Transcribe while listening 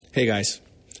Hey guys,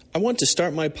 I want to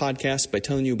start my podcast by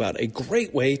telling you about a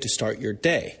great way to start your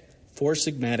day, Four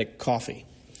Sigmatic Coffee.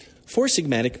 Four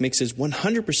Sigmatic mixes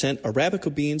 100%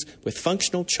 Arabica beans with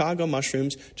functional chaga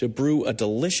mushrooms to brew a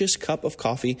delicious cup of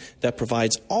coffee that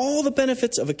provides all the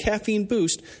benefits of a caffeine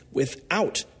boost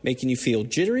without making you feel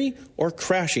jittery or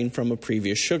crashing from a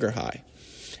previous sugar high.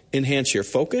 Enhance your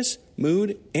focus,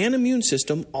 mood, and immune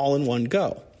system all in one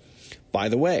go. By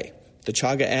the way, the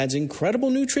chaga adds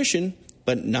incredible nutrition,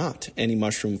 but not any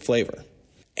mushroom flavor.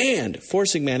 And Four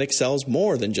Sigmatic sells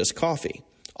more than just coffee.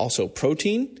 Also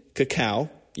protein,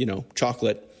 cacao,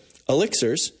 chocolate,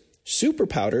 elixirs, super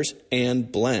powders,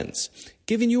 and blends,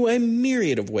 giving you a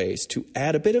myriad of ways to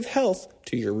add a bit of health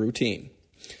to your routine.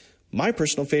 My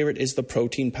personal favorite is the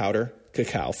protein powder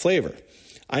cacao flavor.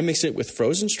 I mix it with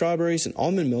frozen strawberries and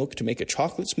almond milk to make a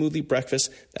chocolate smoothie breakfast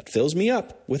that fills me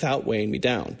up without weighing me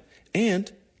down.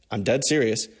 And, I'm dead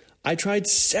serious, I tried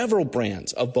several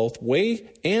brands of both whey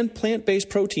and plant-based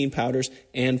protein powders,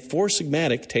 and Four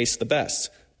Sigmatic tastes the best,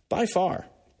 by far.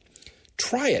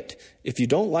 Try it. If you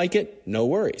don't like it, no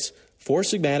worries. Four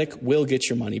Sigmatic will get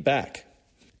your money back.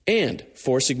 And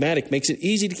Four Sigmatic makes it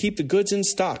easy to keep the goods in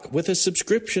stock with a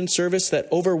subscription service that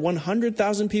over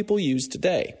 100,000 people use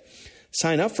today.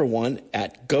 Sign up for one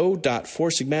at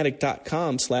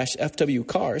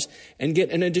go.foursigmatic.com/FWCars and get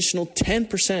an additional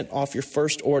 10% off your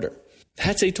first order.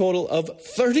 That's a total of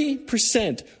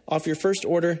 30% off your first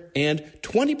order and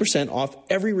 20% off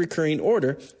every recurring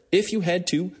order if you head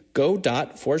to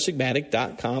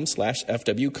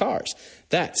go.foursigmatic.com/FWCars.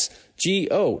 That's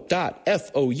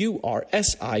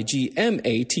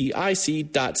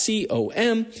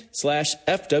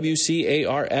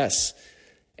go.foursigmatic.com/FWCARS.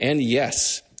 And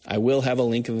yes, I will have a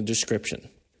link in the description.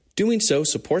 Doing so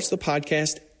supports the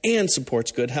podcast and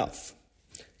supports good health.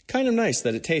 Kind of nice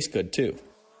that it tastes good too.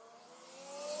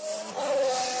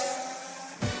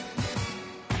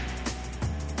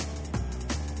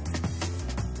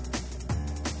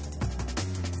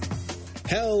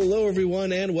 Hello,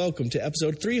 everyone, and welcome to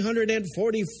episode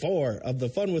 344 of the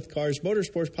Fun with Cars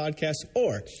Motorsports Podcast,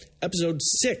 or episode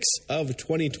 6 of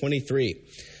 2023.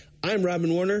 I'm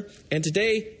Robin Warner, and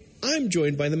today I'm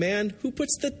joined by the man who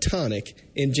puts the tonic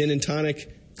in gin and tonic,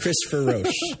 Christopher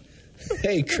Roche.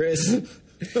 Hey, Chris.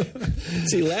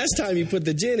 See, last time you put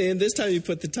the gin in, this time you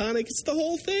put the tonic. It's the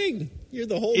whole thing. You're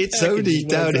the whole It's package, only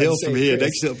downhill from here.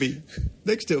 Chris.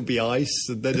 Next it'll be ice,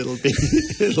 and then it'll be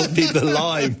the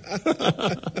lime.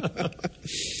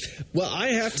 Well, I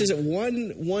have to say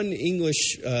one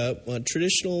English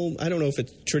traditional. I don't know if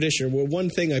it's traditional. Well, one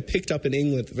thing I picked up in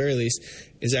England at the very least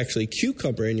is actually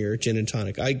cucumber in your gin and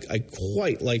tonic. I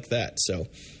quite like that. So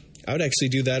I would actually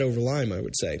do that over lime, I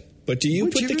would say. But do you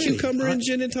put the cucumber in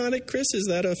gin and tonic, Chris? Is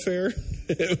that a fair?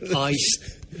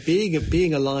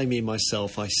 Being a limey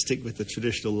myself, I stick with the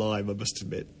traditional lime, I must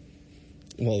admit.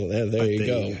 Well, there you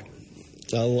go.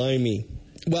 A limey.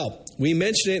 Well, we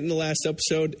mentioned it in the last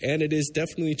episode, and it is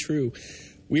definitely true.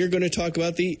 We are going to talk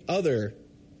about the other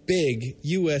big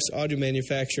U.S. auto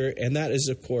manufacturer, and that is,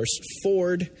 of course,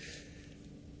 Ford.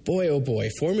 Boy, oh boy,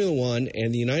 Formula One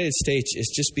and the United States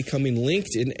is just becoming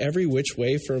linked in every which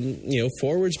way from,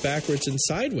 forwards, backwards, and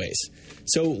sideways.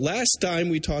 So last time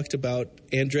we talked about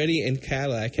Andretti and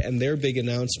Cadillac and their big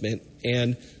announcement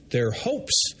and their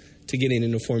hopes to getting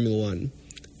into Formula One.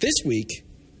 This week,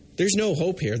 there's no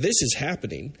hope here. This is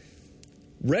happening.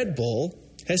 Red Bull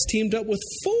has teamed up with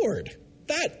Ford.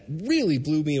 That really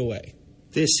blew me away.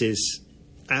 This is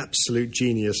absolute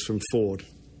genius from Ford,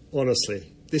 honestly.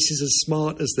 This is as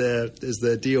smart as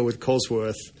their deal with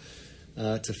Cosworth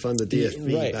to fund the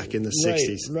DFB back in the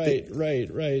 60s. Right.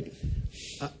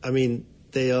 I mean,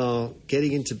 they are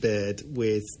getting into bed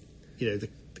with, the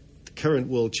current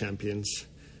world champions,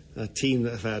 a team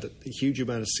that have had a huge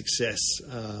amount of success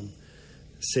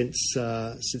since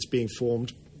being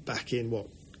formed back in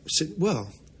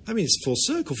it's full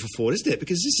circle for Ford, isn't it?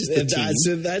 Because this is the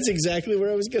team. That's exactly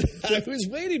where I was going. I was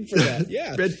waiting for that.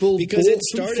 Yeah, Red Bull, because it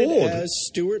started as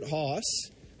Stuart Haas.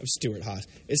 It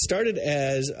started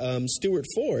as Stuart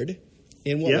Ford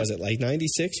in what was it, like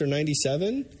 96 or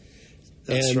 97?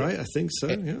 That's right, I think so.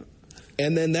 Yeah.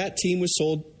 And then that team was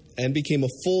sold and became a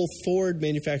full Ford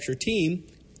manufacturer team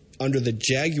under the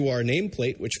Jaguar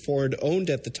nameplate, which Ford owned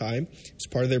at the time. It's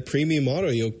part of their premium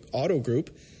auto group.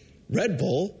 Red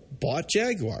Bull bought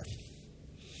Jaguar.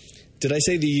 Did I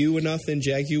say the U enough in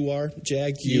Jaguar?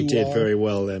 You did very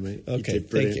well there, mate. Okay, you did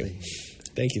brilliantly.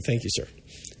 Thank you, sir.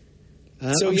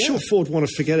 I'm sure Ford want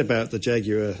to forget about the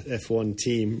Jaguar F1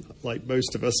 team, like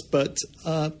most of us. But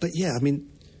yeah, I mean,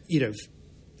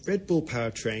 Red Bull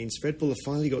powertrains, Red Bull have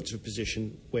finally got to a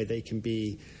position where they can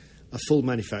be a full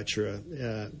manufacturer,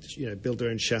 build their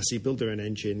own chassis, build their own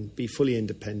engine, be fully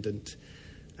independent.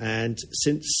 And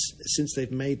since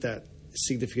they've made that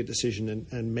significant decision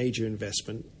and major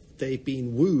investment, they've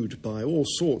been wooed by all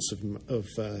sorts of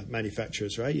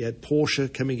manufacturers, right? You had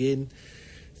Porsche coming in,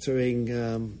 throwing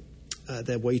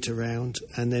their weight around,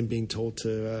 and then being told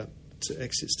to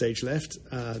exit stage left.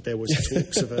 There was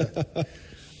talks of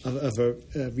a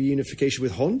reunification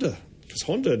with Honda, because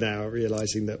Honda now are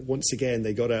realizing that once again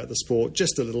they got out of the sport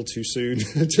just a little too soon.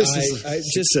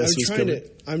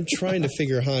 I'm trying to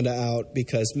figure Honda out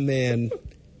because, man,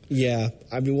 yeah,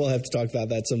 I mean, we'll have to talk about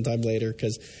that sometime later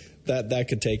because that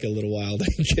could take a little while to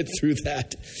get through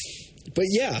that. But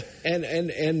yeah, and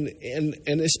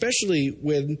especially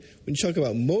when you talk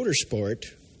about motorsport,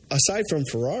 aside from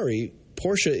Ferrari,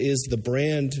 Porsche is the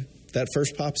brand that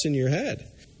first pops in your head.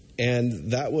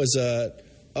 And that was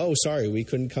sorry, we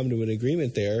couldn't come to an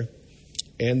agreement there.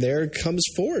 And there comes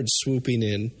Ford swooping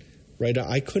in. Right,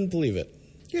 I couldn't believe it.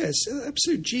 Yeah, it's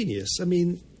absolute genius. I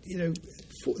mean,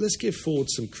 let's give Ford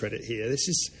some credit here. This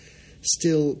is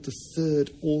still the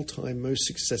third all-time most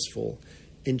successful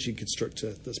engine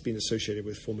constructor that's been associated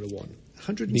with Formula One.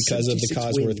 Because of the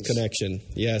Cosworth connection,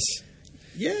 yes.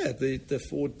 Yeah, the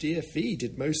Ford DFE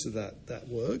did most of that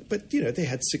work, but they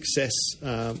had success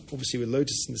obviously with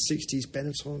Lotus in the 60s,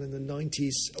 Benetton in the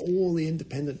 90s, all the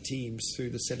independent teams through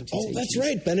the 70s. Oh, 80s. That's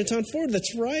right, Benetton Ford.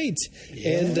 That's right.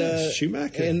 Yeah, and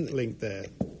Schumacher linked there,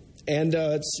 and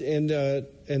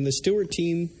the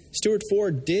Stewart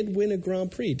Ford did win a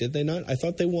Grand Prix, did they not? I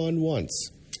thought they won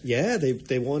once. Yeah,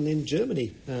 they won in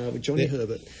Germany with Johnny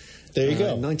Herbert. There you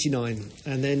go. 99.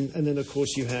 And then of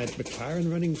course you had McLaren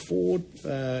running Ford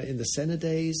in the Senna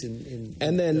days and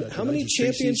then how many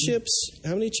championships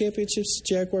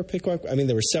Jaguar pick up? I mean,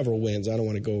 there were several wins. I don't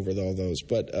want to go over all those,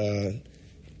 but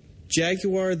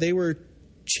Jaguar, they were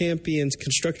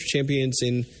constructor champions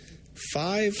in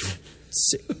 5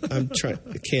 I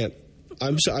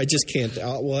just can't.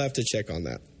 We'll have to check on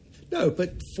that. No,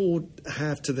 but Ford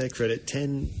have, to their credit,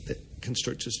 10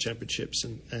 Constructors' Championships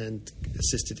and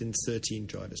assisted in 13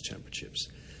 Drivers' Championships.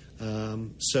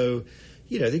 So,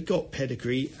 they've got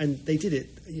pedigree, and they did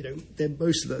it.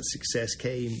 Most of that success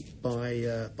came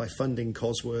by funding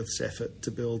Cosworth's effort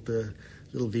to build the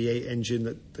little V8 engine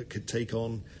that could take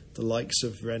on the likes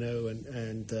of Renault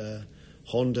and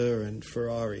Honda and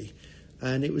Ferrari.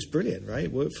 And it was brilliant, right?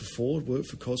 It worked for Ford, worked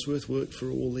for Cosworth, worked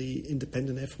for all the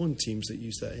independent F1 teams that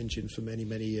used that engine for many,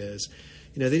 many years.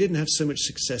 They didn't have so much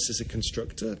success as a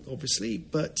constructor, obviously,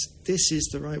 but this is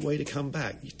the right way to come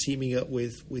back. You're teaming up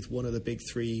with one of the big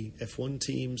 3 F1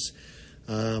 teams.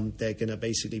 They're going to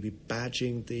basically be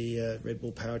badging the Red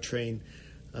Bull powertrain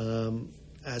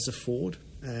as a Ford,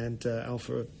 and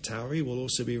Alpha Tauri will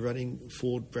also be running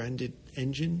Ford-branded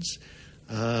engines.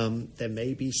 There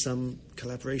may be some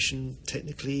collaboration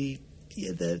technically.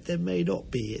 Yeah, there may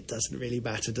not be. It doesn't really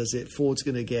matter, does it? Ford's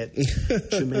going to get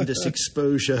tremendous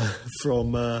exposure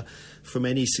from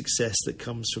any success that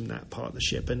comes from that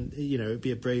partnership, and it'd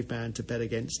be a brave man to bet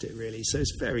against it, really. So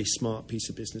it's a very smart piece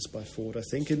of business by Ford, I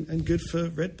think, and good for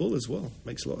Red Bull as well.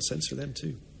 Makes a lot of sense for them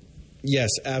too. Yes,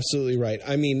 absolutely right.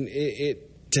 I mean,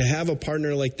 to have a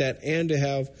partner like that, and to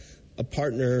have a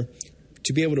partner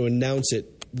to be able to announce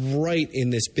it right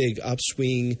in this big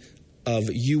upswing of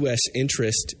U.S.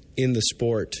 interest in the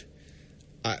sport,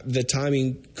 the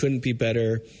timing couldn't be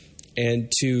better.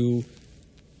 And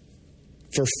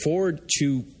for Ford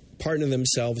to partner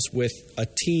themselves with a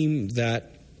team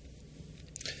that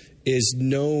is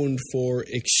known for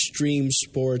extreme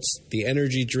sports, the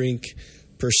energy drink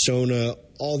persona,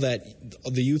 all that,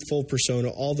 the youthful persona,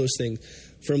 all those things,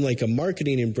 from like a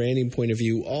marketing and branding point of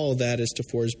view, all of that is to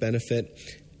Ford's benefit.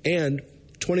 And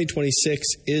 2026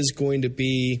 is going to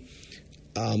be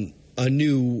a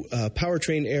new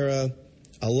powertrain era,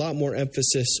 a lot more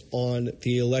emphasis on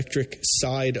the electric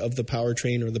side of the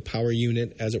powertrain, or the power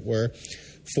unit, as it were.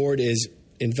 Ford is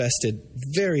invested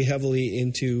very heavily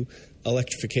into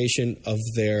electrification of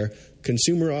their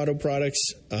consumer auto products,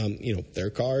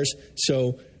 their cars.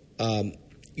 So,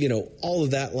 all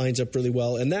of that lines up really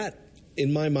well. And that,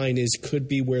 in my mind, could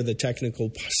be where the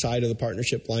technical side of the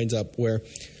partnership lines up, where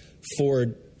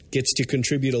Ford gets to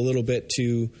contribute a little bit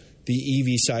to the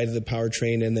EV side of the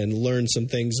powertrain, and then learn some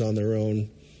things on their own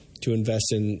to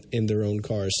invest in their own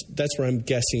cars. That's where I'm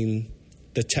guessing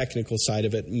the technical side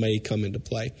of it may come into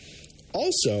play.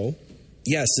 Also,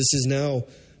 yes, this is now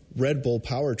Red Bull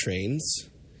powertrains,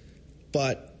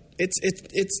 but it's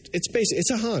basically,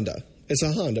 it's a Honda. It's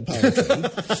a Honda powertrain,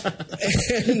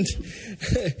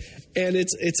 and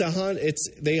it's a Honda.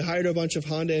 They hired a bunch of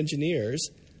Honda engineers,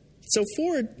 so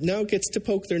Ford now gets to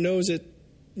poke their nose at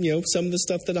some of the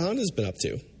stuff that Honda's been up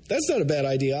to. That's not a bad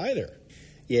idea either.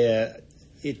 Yeah,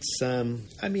 it's,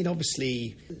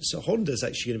 obviously, so Honda's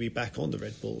actually going to be back on the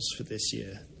Red Bulls for this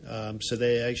year. So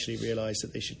they actually realised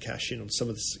that they should cash in on some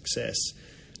of the success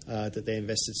that they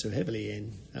invested so heavily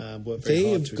in, worked very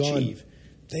hard to achieve.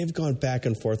 They've gone back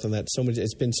and forth on that so much.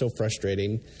 It's been so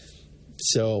frustrating.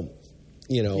 So,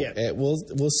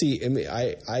 we'll see. I mean,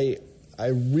 I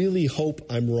really hope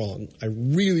I'm wrong. I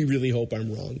really, really hope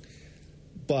I'm wrong.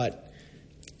 But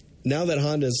now that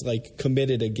Honda's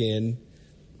committed again,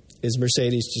 is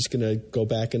Mercedes just going to go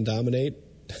back and dominate?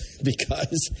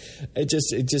 Because it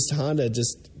just Honda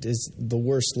just is the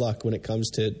worst luck when it comes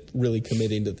to really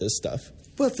committing to this stuff.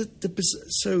 Well,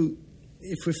 so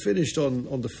if we're finished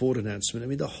on the Ford announcement, I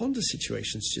mean, the Honda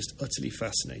situation is just utterly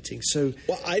fascinating. So,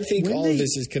 well, I think all of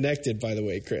this is connected, by the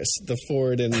way, Chris. The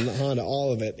Ford and the Honda,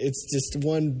 all of it. It's just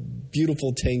one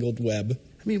beautiful tangled web.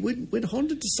 I mean, when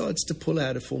Honda decides to pull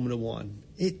out of Formula One,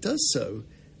 it does so,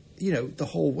 the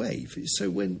whole way. So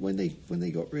when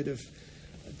they got rid of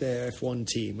their F1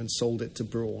 team and sold it to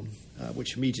Brawn,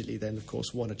 which immediately then, of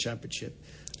course, won a championship.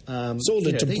 Sold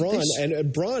it to Brawn,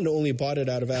 and Brawn only bought it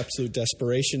out of absolute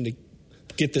desperation to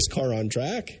get this car on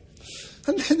track.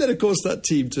 And then, of course, that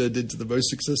team turned into the most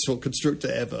successful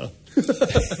constructor ever,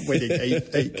 winning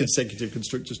eight consecutive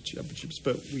Constructors' Championships,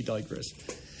 but we digress.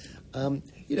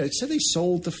 So they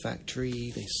sold the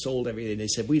factory, they sold everything. They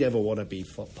said, we never want to be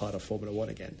part of Formula One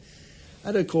again.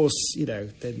 And, of course,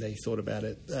 then they thought about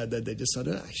it, and then they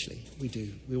decided, actually, we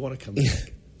do. We want to come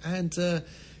back. And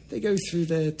they go through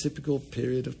their typical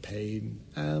period of pain.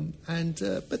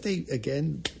 But they,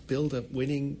 again, build a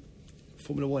winning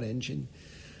Formula One engine.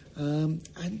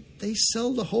 And they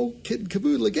sell the whole kit and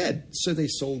caboodle again. So they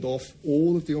sold off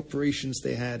all of the operations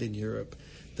they had in Europe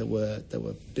that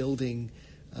were building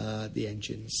the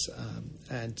engines.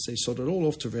 And they sold it all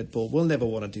off to Red Bull. We'll never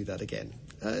want to do that again.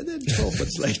 And then 12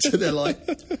 months later, they're like,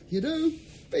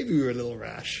 maybe we were a little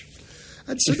rash.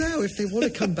 And so now, if they want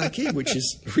to come back in, which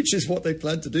is what they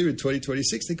plan to do in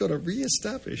 2026, they've got to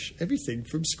re-establish everything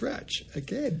from scratch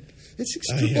again. It's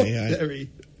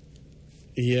extraordinary.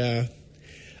 Yeah.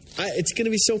 It's going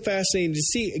to be so fascinating to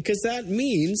see, because that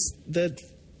means that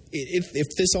if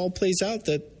this all plays out,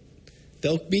 that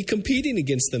they'll be competing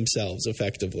against themselves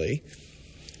effectively.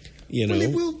 Well,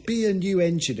 it will be a new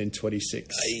engine in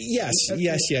 26. Yes.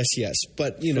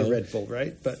 But, for Red Bull,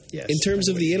 right? But yes. In terms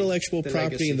of the intellectual property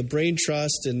legacy and the brain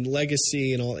trust and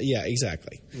legacy and all. Yeah,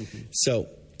 exactly. Mm-hmm. So,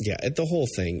 the whole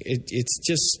thing, it's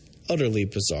just utterly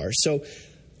bizarre. So,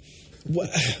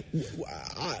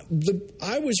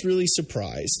 I was really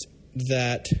surprised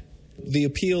that the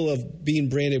appeal of being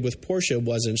branded with Porsche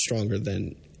wasn't stronger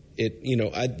than it.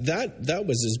 That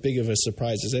was as big of a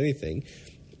surprise as anything.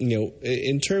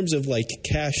 In terms of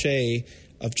cachet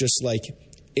of just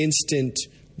instant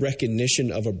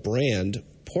recognition of a brand,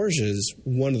 Porsche is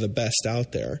one of the best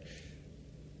out there.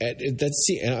 And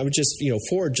I would just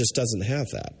Ford just doesn't have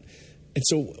that. And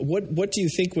so, what do you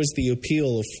think was the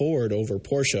appeal of Ford over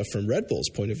Porsche from Red Bull's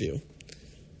point of view?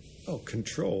 Oh,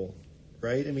 control,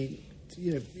 right? I mean,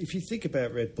 if you think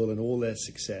about Red Bull and all their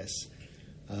success,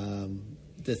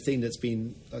 the thing that's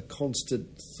been a constant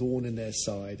thorn in their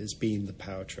side has been the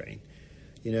powertrain.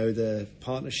 The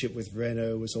partnership with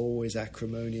Renault was always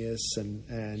acrimonious, and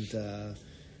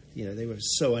they were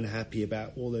so unhappy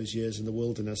about all those years in the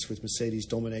wilderness with Mercedes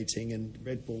dominating, and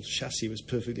Red Bull's chassis was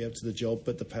perfectly up to the job,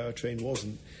 but the powertrain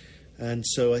wasn't. And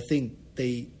so I think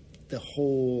the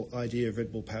whole idea of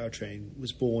Red Bull powertrain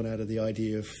was born out of the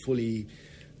idea of fully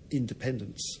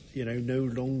independence, no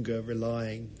longer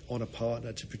relying on a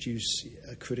partner to produce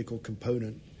a critical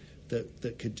component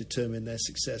that could determine their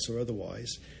success or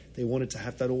otherwise. They wanted to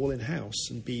have that all in-house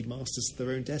and be masters of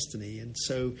their own destiny. And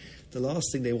so the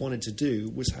last thing they wanted to do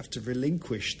was have to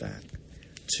relinquish that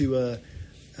to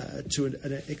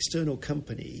an external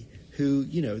company who,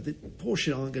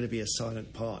 Porsche aren't going to be a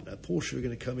silent partner. Porsche are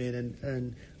going to come in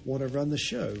and want to run the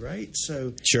show, right?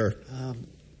 So sure.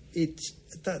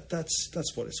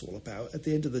 That's what it's all about. At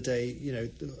the end of the day,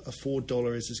 a Ford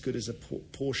dollar is as good as a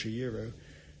Porsche euro,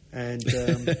 and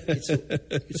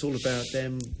it's all about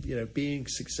them, being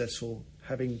successful,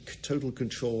 having total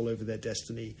control over their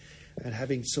destiny, and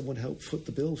having someone help foot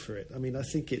the bill for it. I mean, I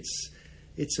think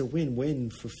it's a win-win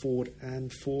for Ford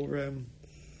and for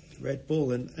Red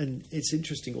Bull, and it's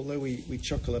interesting. Although we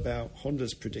chuckle about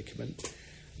Honda's predicament,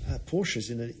 Porsche's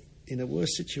in a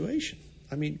worse situation.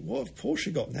 I mean, what have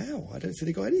Porsche got now? I don't think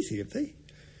they got anything, have they?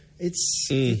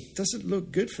 It doesn't look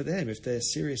good for them if they're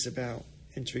serious about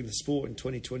entering the sport in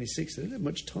 2026. They don't have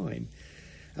much time.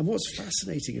 And what's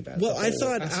fascinating about I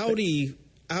thought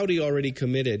Audi already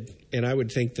committed, and I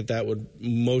would think that would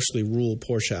mostly rule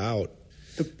Porsche out.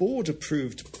 The board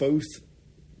approved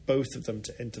both of them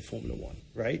to enter Formula One,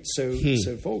 right? So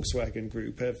Volkswagen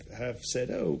Group have said,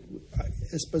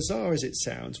 as bizarre as it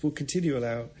sounds, we'll continue to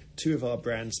allow two of our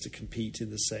brands to compete in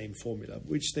the same formula,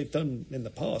 which they've done in the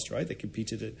past, right? They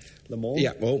competed at Le Mans.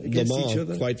 Yeah, well, Le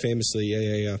Mans, quite famously,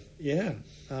 yeah. Yeah.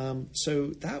 So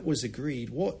that was agreed.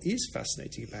 What is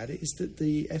fascinating about it is that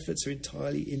the efforts are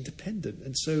entirely independent.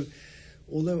 And so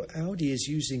although Audi is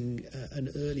using an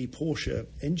early Porsche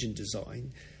engine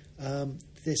design,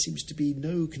 there seems to be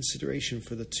no consideration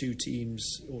for the two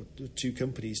teams or the two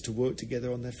companies to work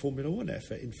together on their Formula One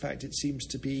effort. In fact, it seems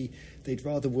to be they'd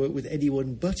rather work with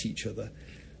anyone but each other.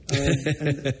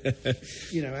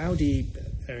 Audi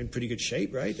are in pretty good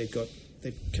shape, right?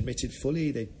 They've committed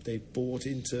fully. They've bought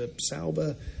into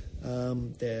Sauber.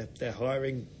 They're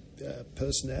hiring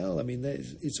personnel. I mean,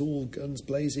 it's all guns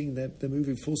blazing. They're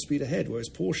moving full speed ahead. Whereas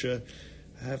Porsche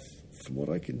have, from what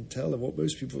I can tell and what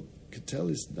most people could tell,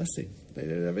 is nothing. They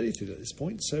don't have anything at this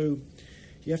point. So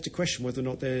you have to question whether or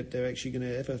not they're actually going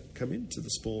to ever come into the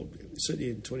sport, certainly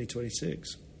in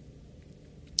 2026.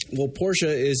 Well, Porsche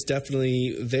is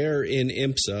definitely there in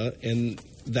IMSA, and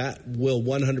that will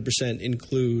 100%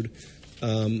 include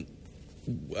Le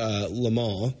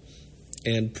Mans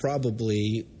and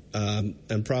probably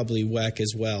WEC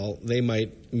as well.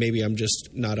 Maybe I'm just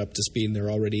not up to speed and they're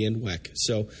already in WEC.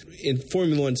 So in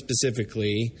Formula One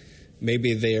specifically,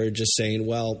 maybe they're just saying,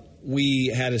 well, we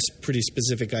had a pretty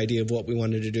specific idea of what we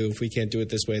wanted to do. If we can't do it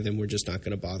this way, then we're just not going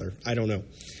to bother. I don't know.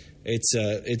 It's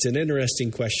an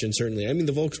interesting question, certainly. I mean,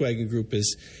 the Volkswagen Group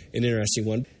is an interesting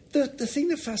one. The thing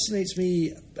that fascinates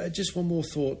me, just one more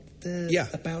thought,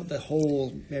 about the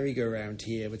whole merry-go-round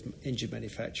here with engine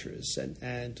manufacturers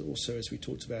and also, as we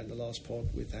talked about in the last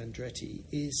pod with Andretti,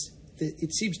 is that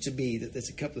it seems to me that there's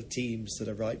a couple of teams that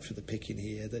are ripe for the picking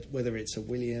here, that whether it's a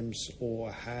Williams or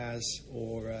a Haas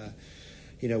or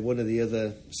one of the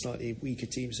other slightly weaker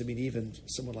teams, I mean, even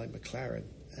someone like McLaren,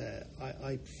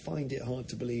 I find it hard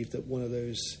to believe that one of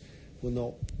those will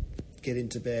not get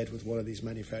into bed with one of these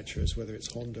manufacturers, whether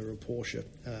it's Honda or Porsche.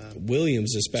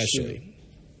 Williams especially.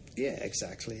 Yeah,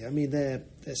 exactly. I mean, they're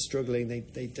struggling.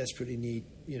 They desperately need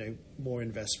more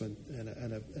investment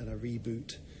and a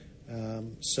reboot.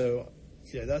 So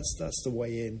that's the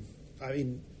way in. I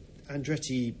mean,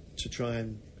 Andretti, to try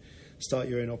and start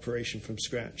your own operation from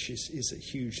scratch is a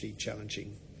hugely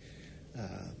challenging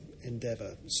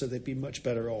endeavour. So they'd be much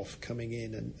better off coming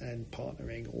in and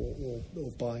partnering or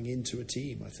buying into a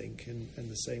team, I think, and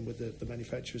the same with the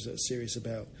manufacturers that are serious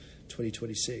about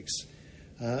 2026.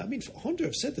 I mean, Honda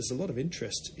have said there's a lot of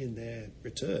interest in their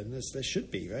return, as there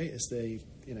should be, right? As they,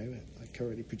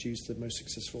 currently produce the most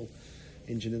successful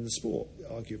engine in the sport,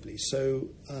 arguably. So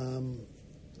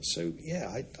yeah,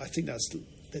 I think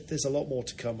there's a lot more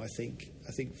to come. I think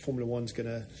Formula One's going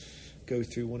to go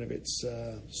through one of its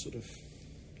sort of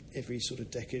every sort of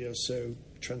decade or so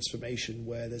transformation,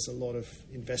 where there's a lot of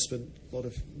investment, a lot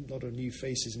of new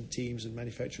faces and teams and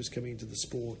manufacturers coming into the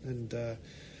sport, and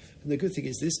the good thing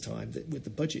is this time that with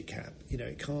the budget cap,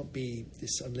 it can't be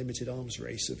this unlimited arms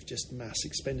race of just mass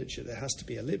expenditure. There has to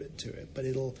be a limit to it, but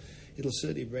it'll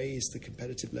certainly raise the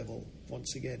competitive level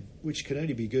once again, which can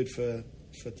only be good for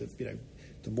the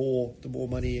the more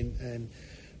money and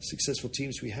successful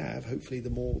teams we have. Hopefully,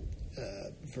 the more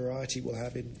variety we'll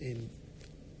have in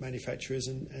manufacturers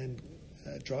and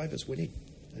drivers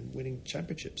winning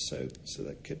championships. So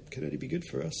that could only be good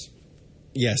for us.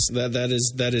 Yes, that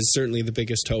is certainly the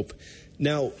biggest hope.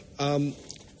 Now,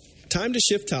 time to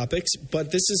shift topics,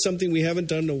 but this is something we haven't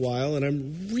done in a while, and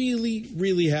I'm really,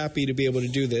 really happy to be able to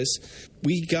do this.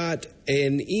 We got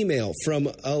an email from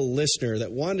a listener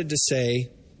that wanted to say,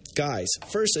 guys,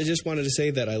 first I just wanted to say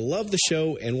that I love the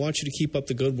show and want you to keep up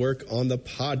the good work on the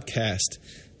podcast.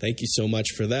 Thank you so much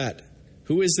for that.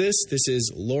 Who is this? This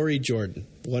is Lori Jordan,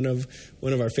 one of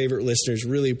our favorite listeners.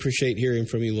 Really appreciate hearing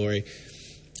from you, Lori.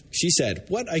 She said,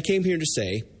 what I came here to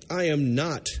say, I am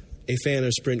not a fan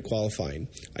of sprint qualifying.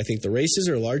 I think the races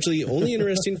are largely only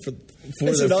interesting for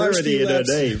the first few laps.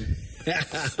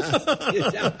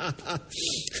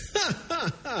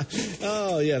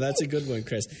 Oh, yeah, that's a good one,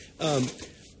 Chris.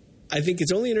 I think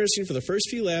it's only interesting for the first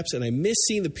few laps, and I miss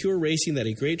seeing the pure racing that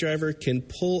a great driver can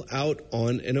pull out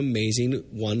on an amazing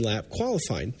one-lap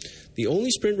qualifying. The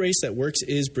only sprint race that works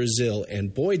is Brazil,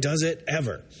 and boy, does it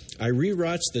ever. I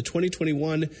rewatched the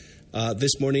 2021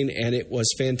 this morning, and it was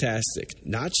fantastic.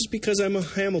 Not just because I'm a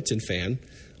Hamilton fan.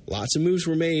 Lots of moves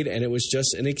were made, and it was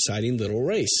just an exciting little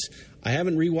race. I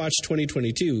haven't rewatched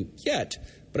 2022 yet,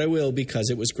 but I will because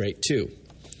it was great too.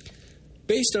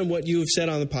 based on what you have said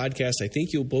on the podcast, I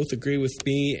think you'll both agree with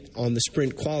me on the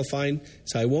sprint qualifying,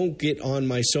 so I won't get on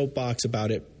my soapbox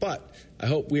about it. But I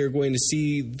hope we are going to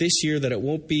see this year that it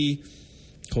won't be...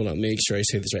 Hold on, make sure I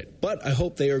say this right. But I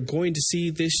hope they are going to see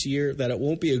this year that it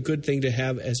won't be a good thing to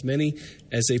have as many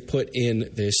as they put in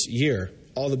this year.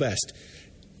 All the best.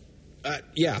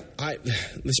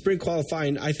 The sprint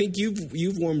qualifying, I think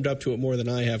you've warmed up to it more than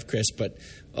I have, Chris, but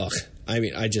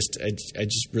I just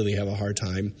really have a hard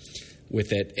time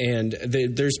with it. And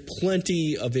there's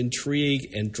plenty of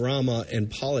intrigue and drama and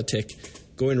politic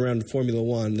going around Formula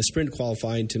One. The sprint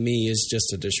qualifying, to me, is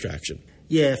just a distraction.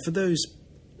 Yeah, for those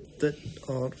that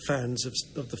aren't fans of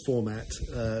the format,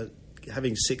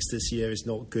 having 6 this year is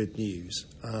not good news.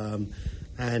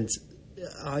 And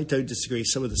I don't disagree.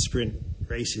 Some of the sprint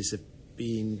races have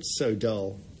been so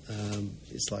dull.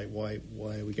 It's like, why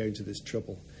are we going to this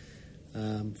trouble?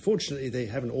 Fortunately, they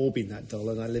haven't all been that dull,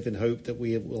 and I live in hope that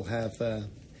we will have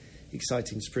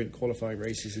exciting sprint qualifying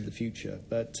races in the future.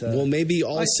 But well, maybe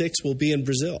all 6 will be in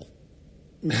Brazil.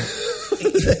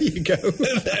 There you go.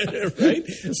 Right?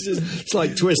 It's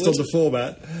like twist on the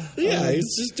format. Yeah,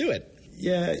 let's just do it.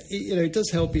 Yeah, it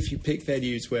does help if you pick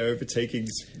venues where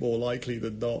overtaking's more likely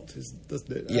than not,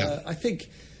 doesn't it? Yeah. I think,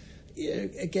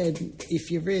 again, if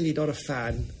you're really not a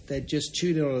fan, then just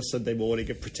tune in on a Sunday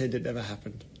morning and pretend it never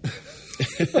happened.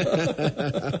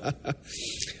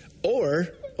 Or,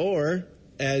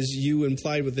 as you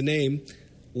implied with the name,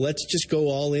 let's just go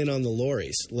all in on the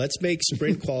lorries. Let's make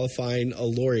sprint qualifying a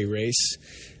lorry race,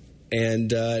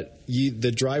 and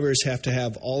the drivers have to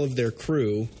have all of their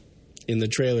crew in the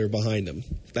trailer behind them.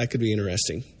 That could be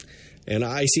interesting. And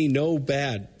I see no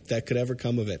bad that could ever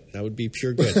come of it. That would be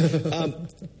pure good.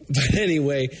 But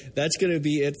anyway, that's going to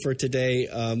be it for today.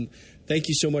 Thank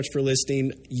you so much for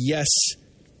listening. Yes,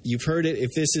 you've heard it.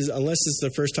 Unless it's the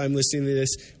first time listening to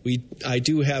this, I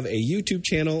do have a YouTube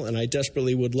channel, and I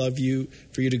desperately would love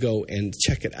for you to go and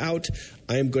check it out.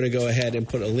 I am going to go ahead and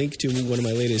put a link to one of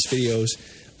my latest videos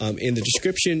in the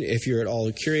description if you're at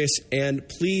all curious. And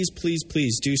please, please,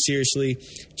 please do seriously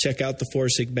check out the Four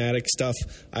Sigmatic stuff.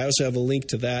 I also have a link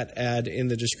to that ad in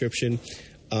the description.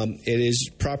 It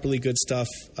is properly good stuff.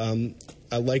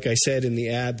 Like I said in the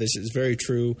ad, this is very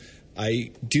true. I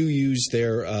do use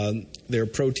their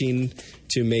protein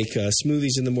to make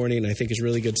smoothies in the morning. I think is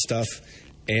really good stuff.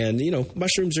 And,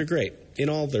 mushrooms are great in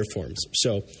all their forms.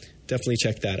 So definitely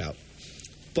check that out.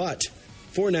 But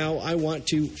for now, I want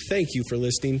to thank you for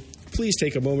listening. Please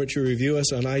take a moment to review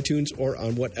us on iTunes or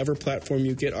on whatever platform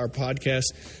you get our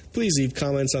podcast. Please leave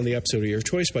comments on the episode of your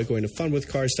choice by going to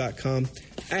funwithcars.com.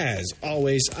 As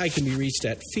always, I can be reached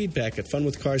at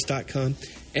feedback@funwithcars.com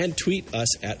and tweet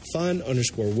us at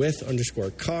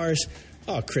fun_with_cars.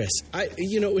 Oh, Chris,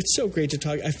 it's so great to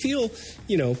talk. I feel,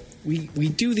 we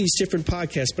do these different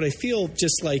podcasts, but I feel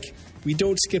just like we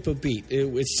don't skip a beat.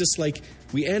 It's just like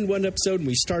we end one episode and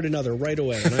we start another right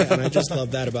away, and I just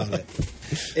love that about it.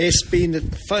 It's been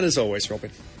fun as always,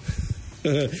 Robin.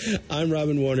 I'm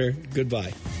Robin Warner.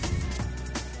 Goodbye.